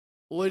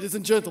Ladies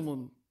and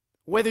gentlemen,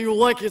 whether you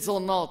like it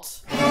or not.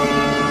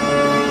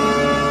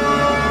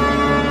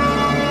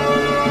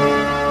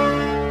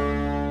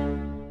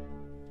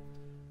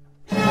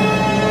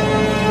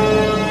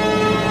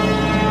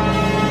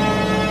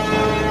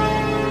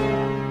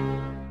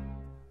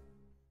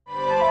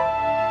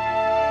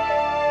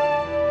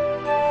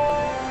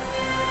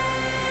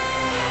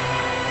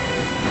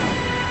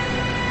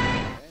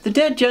 The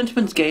Dead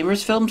Gentleman's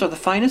Gamers films are the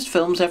finest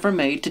films ever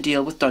made to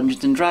deal with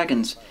Dungeons and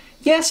Dragons.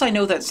 Yes, I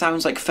know that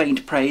sounds like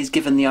faint praise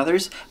given the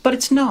others, but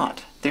it's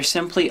not. They're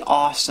simply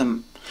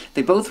awesome.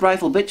 They both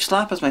rival Bitch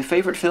Slap as my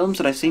favourite films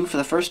that I've seen for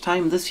the first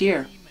time this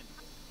year.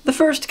 The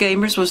first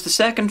Gamers was the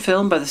second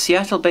film by the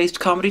Seattle-based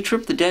comedy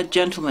troupe The Dead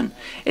Gentleman.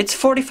 It's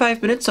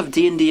 45 minutes of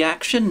D&D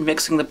action,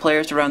 mixing the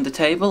players around the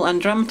table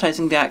and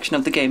dramatising the action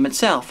of the game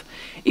itself,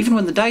 even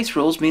when the dice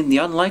rolls mean the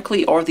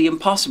unlikely or the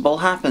impossible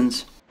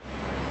happens.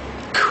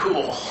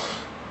 Cool.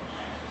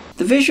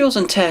 The visuals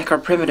and tech are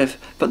primitive,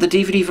 but the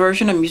DVD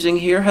version I'm using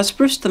here has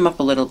spruced them up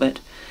a little bit.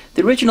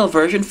 The original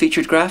version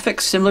featured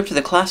graphics similar to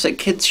the classic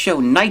kids show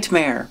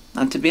Nightmare,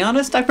 and to be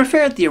honest, I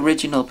preferred the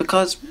original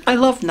because I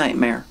love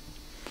Nightmare.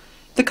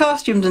 The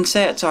costumes and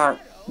sets are,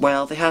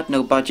 well, they had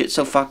no budget,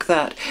 so fuck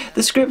that.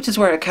 The script is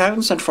where it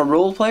counts, and for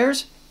role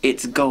players,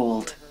 it's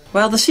gold.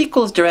 While the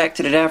sequel is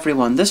directed at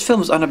everyone, this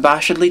film is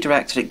unabashedly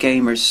directed at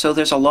gamers, so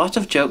there's a lot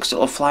of jokes that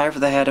will fly over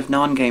the head of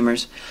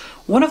non-gamers.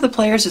 One of the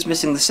players is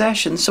missing the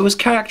session, so his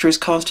character is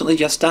constantly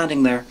just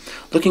standing there,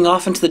 looking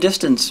off into the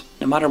distance,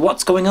 no matter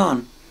what's going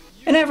on.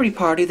 In every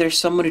party there's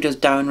someone who does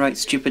downright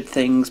stupid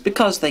things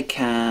because they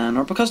can,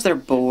 or because they're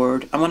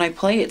bored, and when I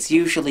play it's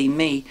usually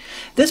me.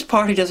 This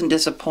party doesn't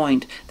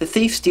disappoint. The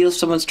thief steals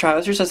someone's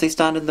trousers as they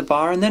stand in the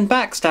bar and then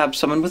backstabs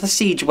someone with a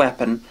siege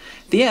weapon.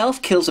 The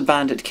elf kills a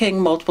bandit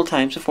king multiple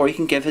times before he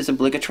can give his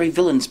obligatory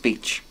villain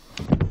speech.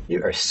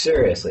 You are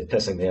seriously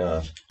pissing me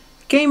off.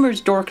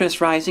 Gamers' Dorkness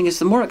Rising is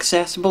the more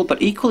accessible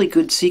but equally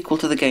good sequel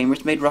to the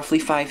Gamers made roughly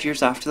 5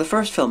 years after the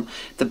first film.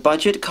 The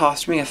budget,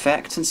 costuming,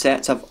 effects and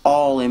sets have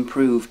all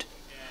improved.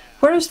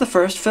 Whereas the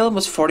first film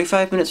was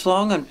 45 minutes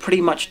long and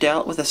pretty much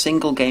dealt with a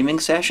single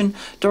gaming session,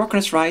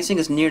 Dorkness Rising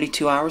is nearly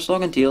 2 hours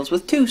long and deals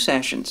with 2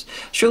 sessions,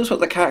 shows what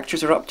the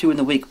characters are up to in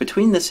the week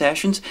between the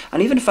sessions,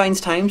 and even finds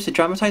time to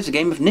dramatise a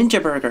game of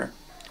Ninja Burger.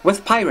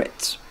 With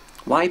pirates.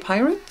 Why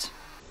pirates?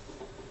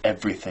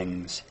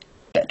 Everything's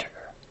better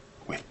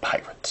with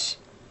pirates.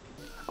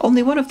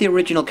 Only one of the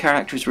original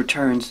characters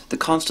returns, the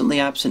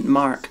constantly absent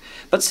Mark,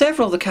 but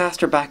several of the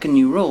cast are back in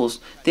new roles.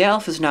 The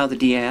elf is now the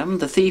DM,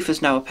 the thief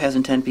is now a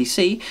peasant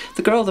NPC,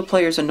 the girl the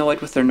players annoyed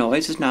with their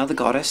noise is now the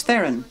goddess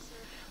Theron.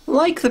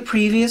 Like the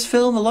previous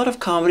film, a lot of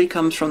comedy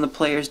comes from the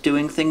players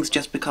doing things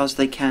just because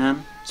they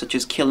can, such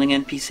as killing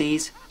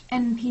NPCs.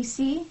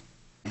 NPC?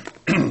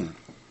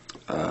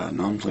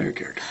 Non-player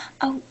character.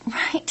 Oh,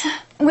 right.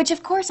 Which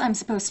of course I'm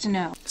supposed to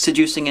know.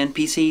 Seducing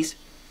NPCs.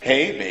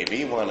 Hey,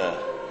 baby, wanna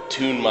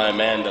tune my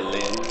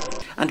mandolin?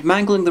 And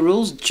mangling the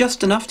rules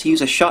just enough to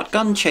use a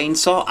shotgun,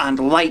 chainsaw, and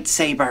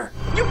lightsaber.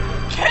 You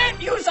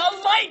can't use a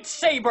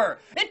lightsaber!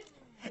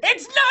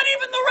 It's not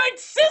even the right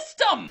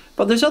system!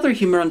 But there's other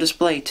humour on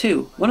display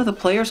too. One of the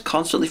players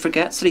constantly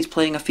forgets that he's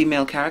playing a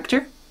female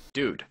character.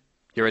 Dude,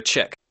 you're a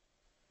chick.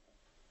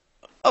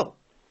 Oh,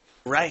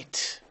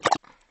 right.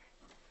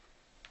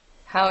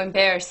 How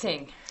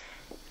embarrassing.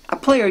 A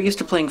player used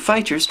to playing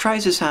fighters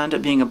tries his hand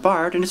at being a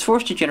bard and is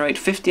forced to generate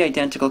 50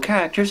 identical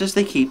characters as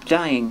they keep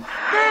dying.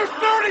 There's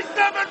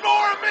 37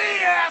 more of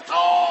me,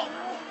 asshole!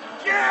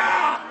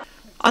 Yeah!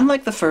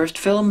 Unlike the first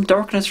film,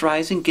 Dorkness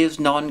Rising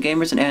gives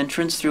non-gamers an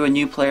entrance through a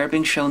new player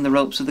being shown the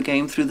ropes of the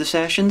game through the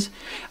sessions,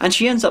 and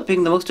she ends up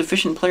being the most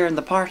efficient player in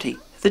the party.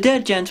 The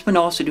Dead Gentlemen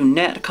also do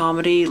net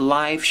comedy,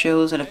 live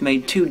shows, and have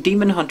made 2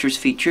 Demon Hunters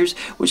features,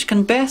 which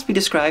can best be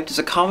described as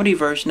a comedy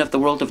version of the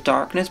World of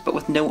Darkness, but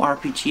with no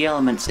RPG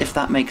elements, if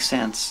that makes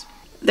sense.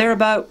 They're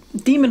about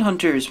demon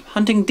hunters,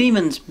 hunting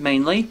demons,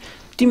 mainly.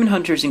 Demon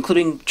hunters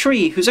including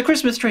Tree, who's a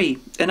Christmas tree,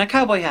 in a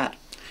cowboy hat.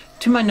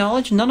 To my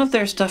knowledge, none of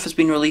their stuff has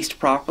been released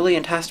properly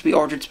and has to be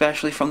ordered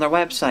specially from their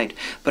website,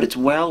 but it's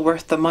well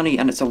worth the money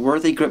and it's a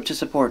worthy group to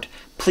support.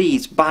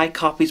 Please, buy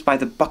copies by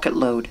the bucket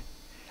load.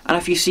 And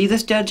if you see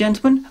this, Dead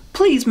Gentleman,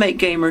 please make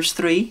Gamers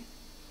 3.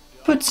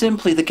 Put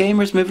simply, the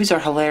Gamers movies are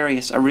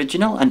hilarious,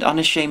 original, and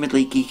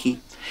unashamedly geeky.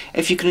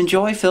 If you can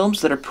enjoy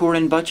films that are poor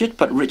in budget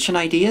but rich in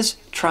ideas,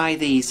 try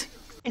these.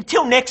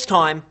 Until next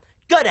time,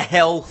 go to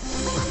hell.